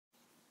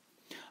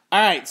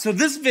Alright, so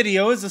this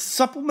video is a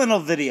supplemental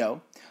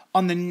video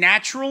on the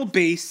natural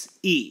base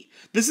e.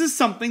 This is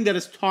something that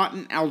is taught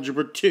in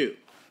Algebra 2.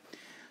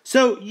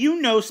 So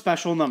you know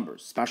special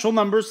numbers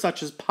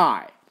such as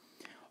pi,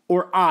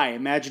 or I,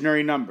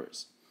 imaginary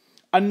numbers.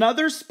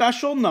 Another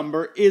special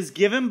number is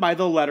given by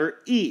the letter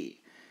e.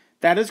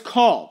 That is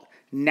called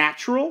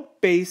natural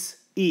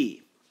base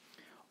e,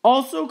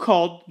 also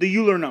called the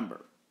Euler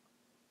number,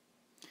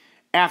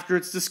 after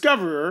its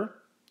discoverer,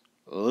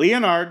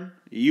 Leonhard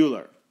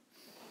Euler.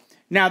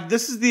 Now,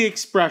 this is the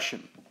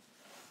expression.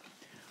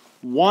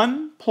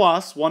 1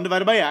 plus 1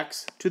 divided by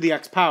x to the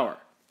x power.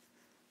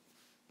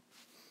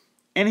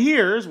 And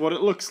here's what it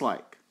looks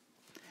like.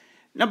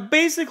 Now,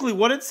 basically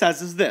what it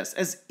says is this.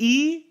 As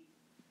e,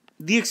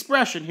 the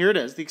expression, here it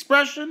is, the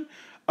expression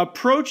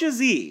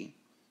approaches e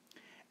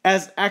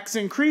as x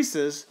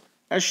increases,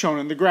 as shown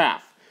in the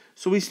graph.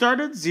 So we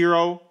start at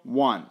 0,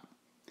 1.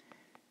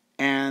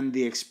 And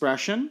the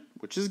expression,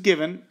 which is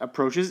given,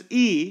 approaches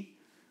e,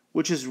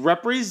 which is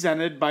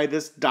represented by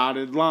this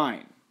dotted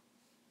line.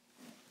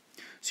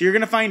 So you're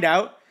going to find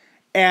out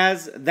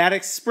as that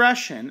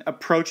expression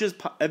approaches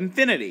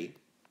infinity,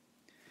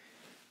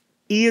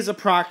 e is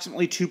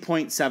approximately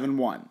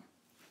 2.71.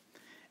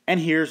 And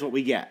here's what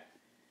we get.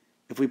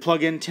 If we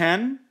plug in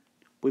 10,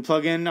 we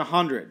plug in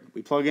 100,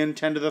 we plug in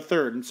 10 to the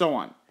third, and so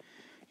on.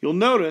 You'll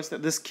notice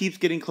that this keeps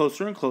getting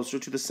closer and closer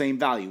to the same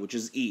value, which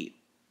is e.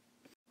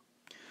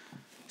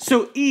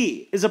 So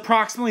e is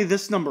approximately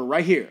this number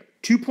right here,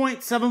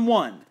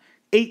 2.71,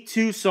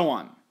 82, so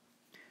on.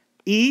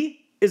 E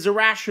is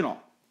irrational.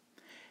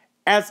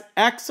 As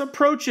x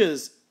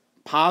approaches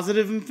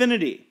positive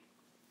infinity,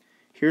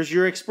 here's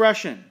your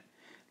expression.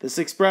 This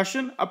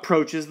expression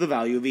approaches the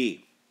value of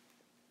e.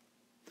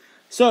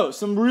 So,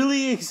 some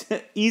really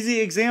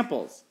easy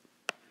examples.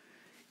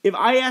 If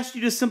I asked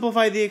you to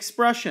simplify the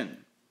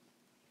expression,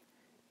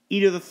 e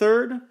to the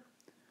third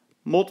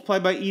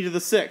multiplied by e to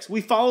the sixth,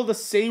 we follow the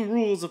same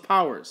rules of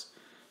powers.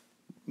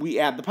 We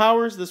add the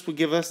powers, this would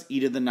give us e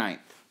to the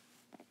ninth.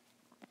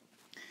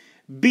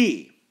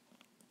 B,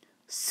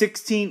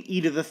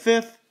 16e to the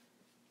fifth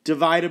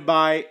divided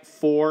by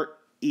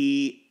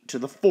 4e to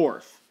the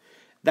fourth.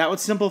 That would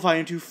simplify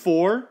into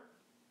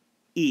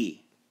 4e,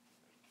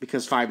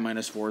 because 5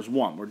 minus 4 is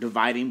 1. We're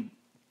dividing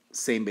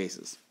same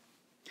bases.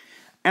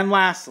 And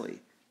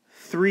lastly,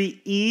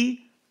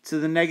 3e to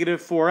the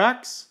negative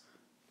 4x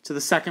to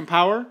the second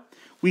power.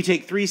 We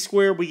take 3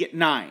 squared, we get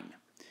 9.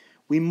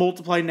 We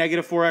multiply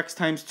negative 4x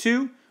times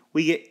 2,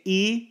 we get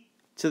e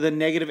to the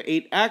negative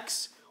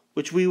 8x,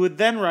 which we would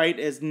then write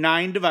as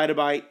 9 divided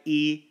by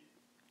e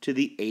to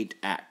the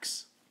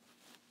 8x.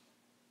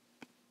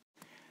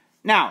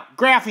 Now,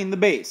 graphing the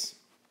base.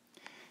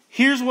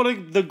 Here's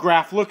what the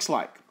graph looks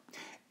like.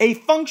 A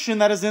function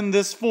that is in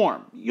this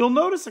form. You'll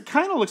notice it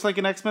kind of looks like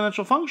an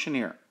exponential function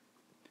here,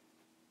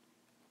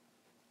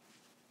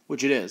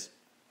 which it is.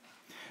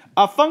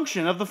 A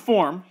function of the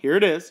form, here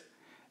it is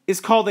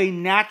called a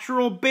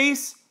natural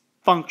base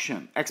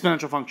function,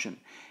 exponential function.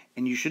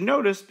 And you should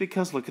notice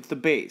because look at the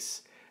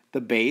base.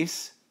 The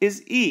base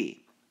is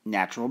e,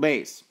 natural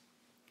base.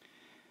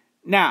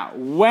 Now,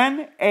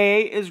 when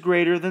a is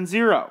greater than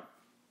 0,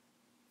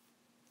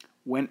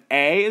 when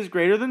a is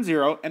greater than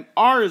 0 and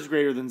r is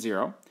greater than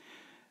 0,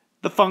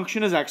 the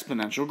function is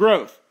exponential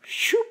growth.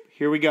 Shoop,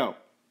 here we go.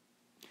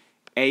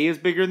 A is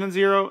bigger than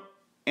 0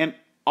 and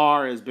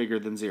r is bigger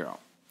than 0.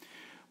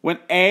 When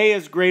a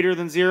is greater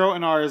than 0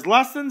 and r is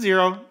less than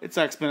 0, it's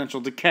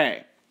exponential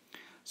decay.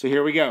 So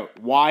here we go.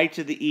 Y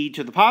to the e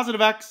to the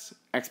positive x,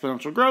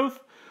 exponential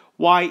growth.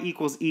 Y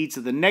equals e to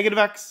the negative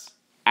x,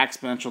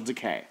 exponential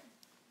decay.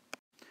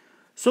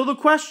 So the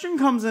question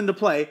comes into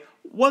play,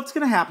 what's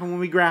going to happen when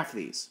we graph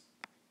these?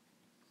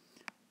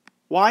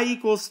 Y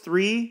equals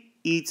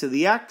 3e to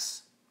the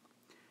x.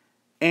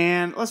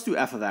 And let's do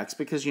f of x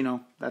because, you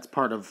know, that's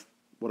part of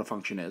what a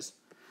function is.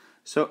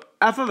 So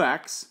f of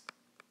x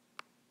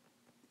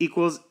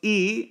equals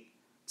e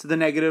to the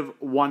negative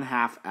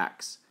 1/2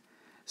 x.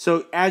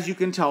 So as you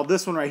can tell,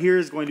 this one right here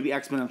is going to be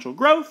exponential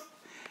growth,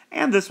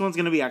 and this one's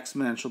going to be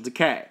exponential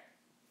decay.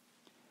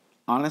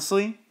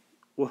 Honestly,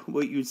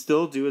 what you'd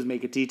still do is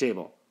make a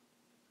t-table.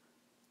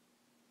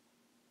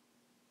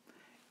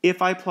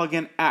 If I plug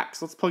in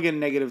x, let's plug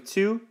in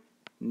 -2,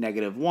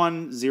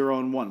 -1, 0,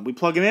 and 1. We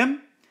plug them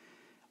in.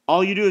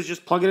 All you do is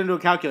just plug it into a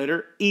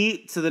calculator.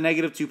 E to the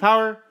negative 2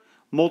 power,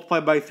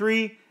 multiplied by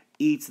 3,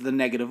 e to the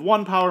negative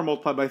 1 power,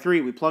 multiplied by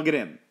 3. We plug it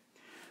in.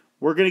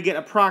 We're going to get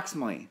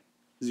approximately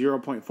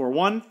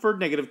 0.41 for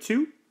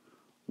 -2,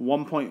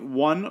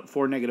 1.1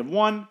 for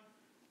 -1,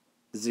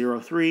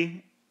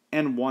 0.3,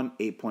 and 1,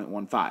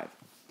 8.15.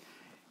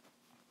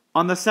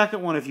 On the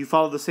second one, if you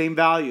follow the same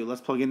value,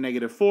 let's plug in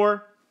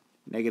 -4,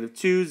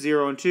 -2,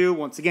 0, and 2.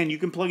 Once again, you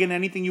can plug in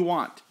anything you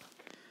want.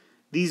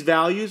 These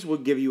values will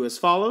give you as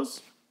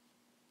follows.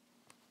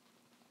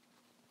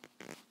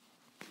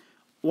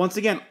 Once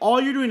again,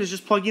 all you're doing is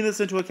just plugging this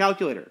into a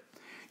calculator.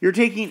 You're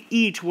taking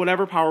e to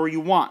whatever power you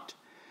want.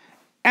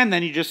 And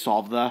then you just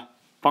solve the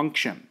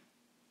function.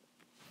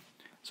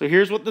 So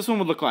here's what this one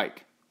would look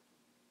like.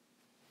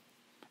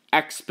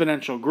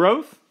 exponential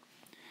growth,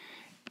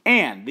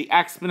 and the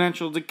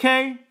exponential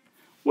decay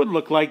would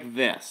look like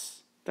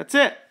this. That's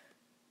it.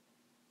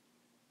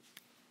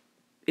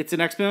 It's an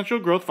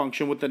exponential growth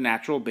function with the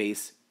natural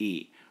base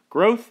e.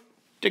 Growth,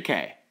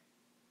 decay.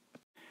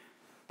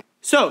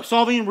 So,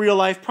 solving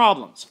real-life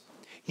problems.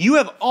 You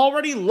have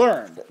already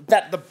learned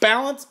that the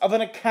balance of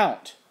an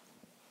account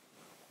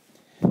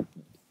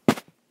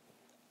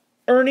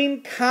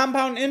earning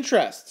compound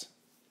interest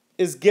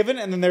is given,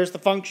 and then there's the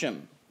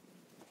function.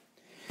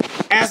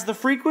 As the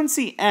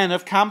frequency n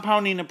of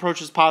compounding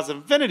approaches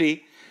positive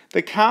infinity,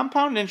 the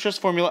compound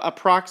interest formula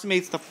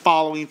approximates the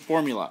following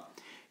formula.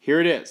 Here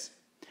it is.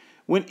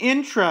 When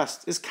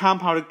interest is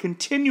compounded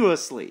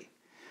continuously,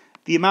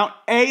 the amount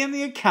A in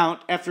the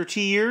account after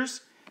t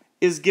years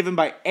is given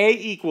by A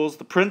equals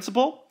the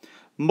principal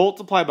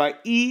multiplied by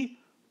e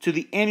to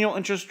the annual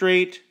interest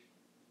rate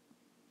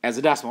as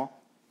a decimal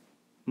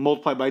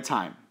multiplied by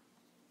time.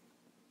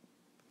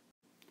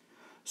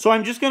 So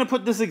I'm just going to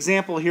put this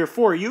example here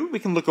for you. We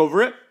can look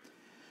over it.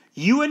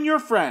 You and your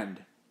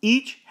friend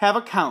each have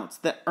accounts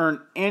that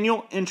earn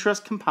annual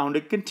interest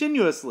compounded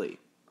continuously.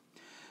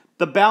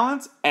 The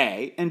balance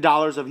A in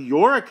dollars of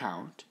your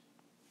account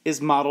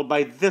is modeled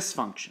by this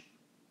function.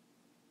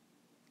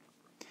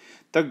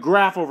 The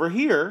graph over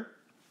here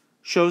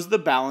shows the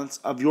balance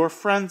of your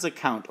friend's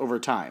account over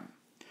time.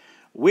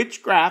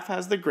 Which graph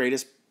has the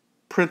greatest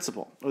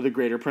principal, or the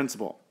greater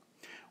principal?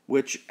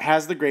 Which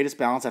has the greatest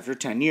balance after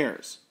 10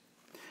 years?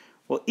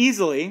 Well,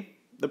 easily,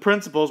 the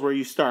principal is where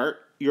you start.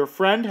 Your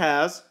friend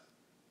has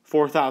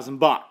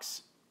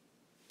 $4,000.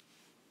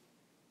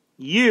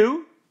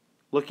 You,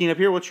 looking up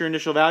here, what's your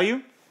initial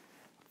value?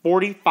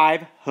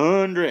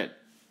 $4,500.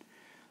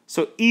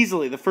 So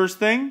easily, the first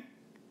thing,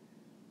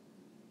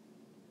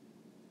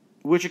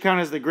 which account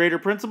has the greater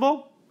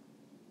principal?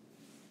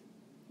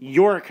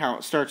 Your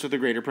account starts with the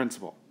greater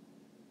principal.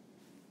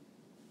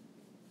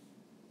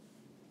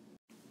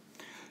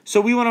 So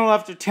we want to know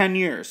after 10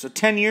 years. So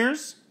 10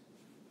 years,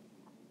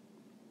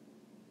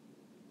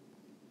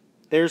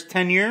 there's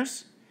 10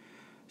 years.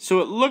 So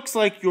it looks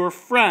like your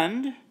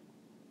friend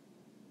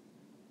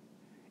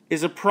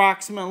is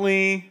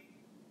approximately,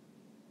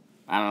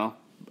 I don't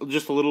know,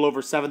 just a little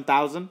over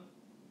 7,000.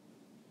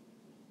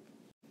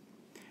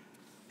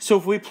 So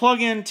if we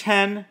plug in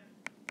 10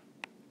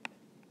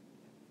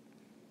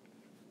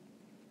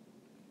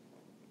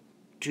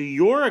 to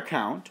your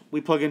account,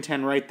 we plug in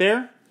 10 right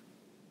there.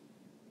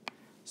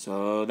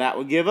 So that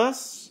would give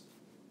us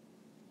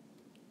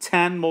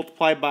 10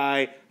 multiplied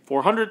by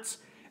 400ths,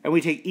 and we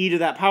take e to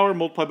that power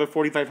multiplied by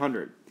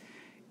 4,500.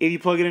 If you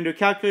plug it into a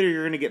calculator,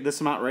 you're going to get this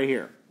amount right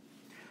here.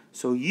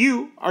 So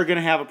you are going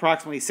to have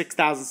approximately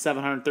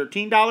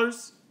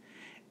 $6,713,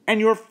 and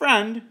your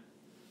friend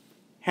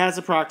has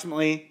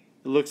approximately,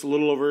 it looks a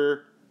little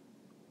over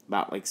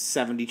about like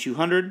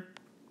 7,200.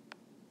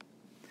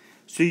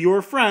 So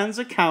your friend's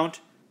account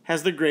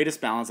has the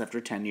greatest balance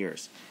after 10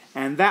 years.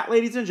 And that,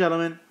 ladies and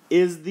gentlemen,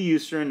 is the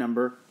Euster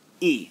number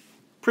E.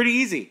 Pretty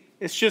easy.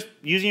 It's just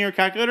using your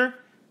calculator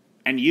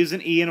and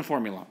using E in a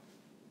formula.